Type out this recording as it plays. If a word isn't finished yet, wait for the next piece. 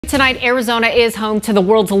Tonight, Arizona is home to the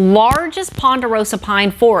world's largest Ponderosa pine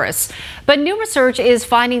forests. But new research is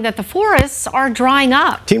finding that the forests are drying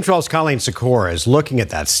up. Team 12's Colleen Sikora is looking at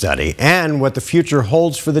that study and what the future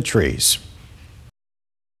holds for the trees.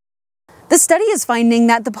 The study is finding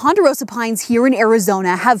that the Ponderosa pines here in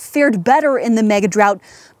Arizona have fared better in the megadrought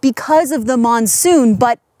because of the monsoon,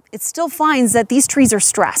 but it still finds that these trees are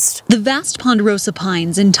stressed. The vast Ponderosa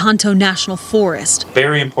pines in Tonto National Forest.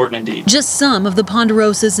 Very important indeed. Just some of the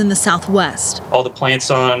ponderosas in the southwest. All the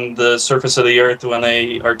plants on the surface of the earth, when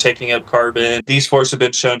they are taking up carbon, these forests have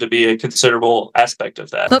been shown to be a considerable aspect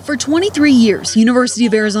of that. But for 23 years, University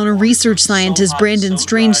of Arizona research scientist Brandon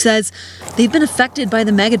Strange says they've been affected by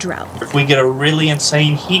the megadrought. If we get a really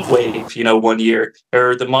insane heat wave, one year,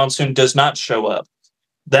 or the monsoon does not show up,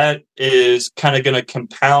 that is kind of going to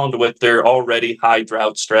compound with their already high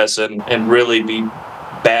drought stress and really be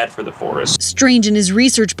bad for the forest. Strange and his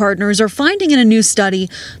research partners are finding in a new study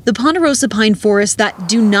the Ponderosa pine forests that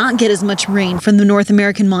do not get as much rain from the North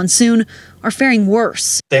American monsoon are faring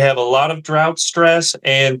worse. They have a lot of drought stress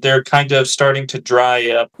and they're kind of starting to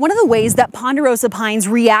dry up. One of the ways that Ponderosa pines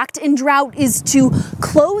react in drought is to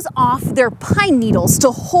close off their pine needles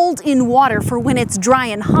to hold in water for when it's dry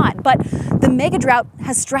and hot. But the megadrought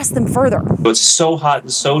has stressed them further. It's so hot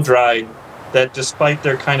and so dry that despite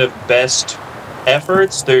their kind of best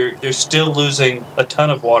efforts, they're still losing a ton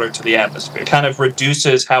of water to the atmosphere. It kind of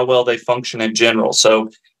reduces how well they function in general. So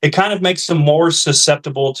it kind of makes them more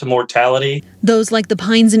susceptible to mortality. Those like the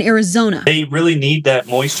pines in Arizona, they really need that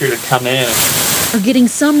moisture to come in. Are getting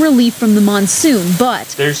some relief from the monsoon, but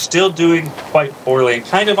they're still doing quite poorly and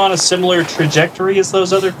kind of on a similar trajectory as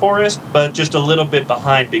those other forests, but just a little bit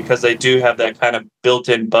behind because they do have that kind of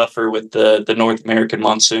built-in buffer with the North American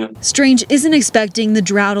monsoon. Strange isn't expecting the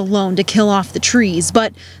drought alone to kill off the trees,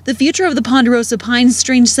 but the future of the Ponderosa pines,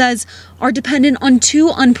 Strange says, are dependent on two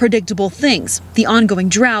unpredictable things: the ongoing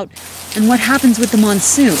drought and what happens with the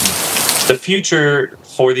monsoon. The future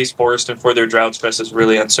for these forests and for their drought stress is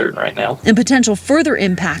really uncertain right now. And potential further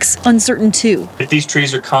impacts uncertain too. If these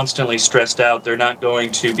trees are constantly stressed out, they're not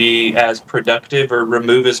going to be as productive or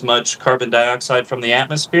remove as much carbon dioxide from the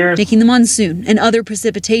atmosphere, making the monsoon and other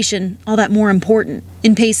precipitation all that more important.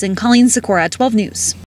 In Payson, Colleen Sikora, 12 News.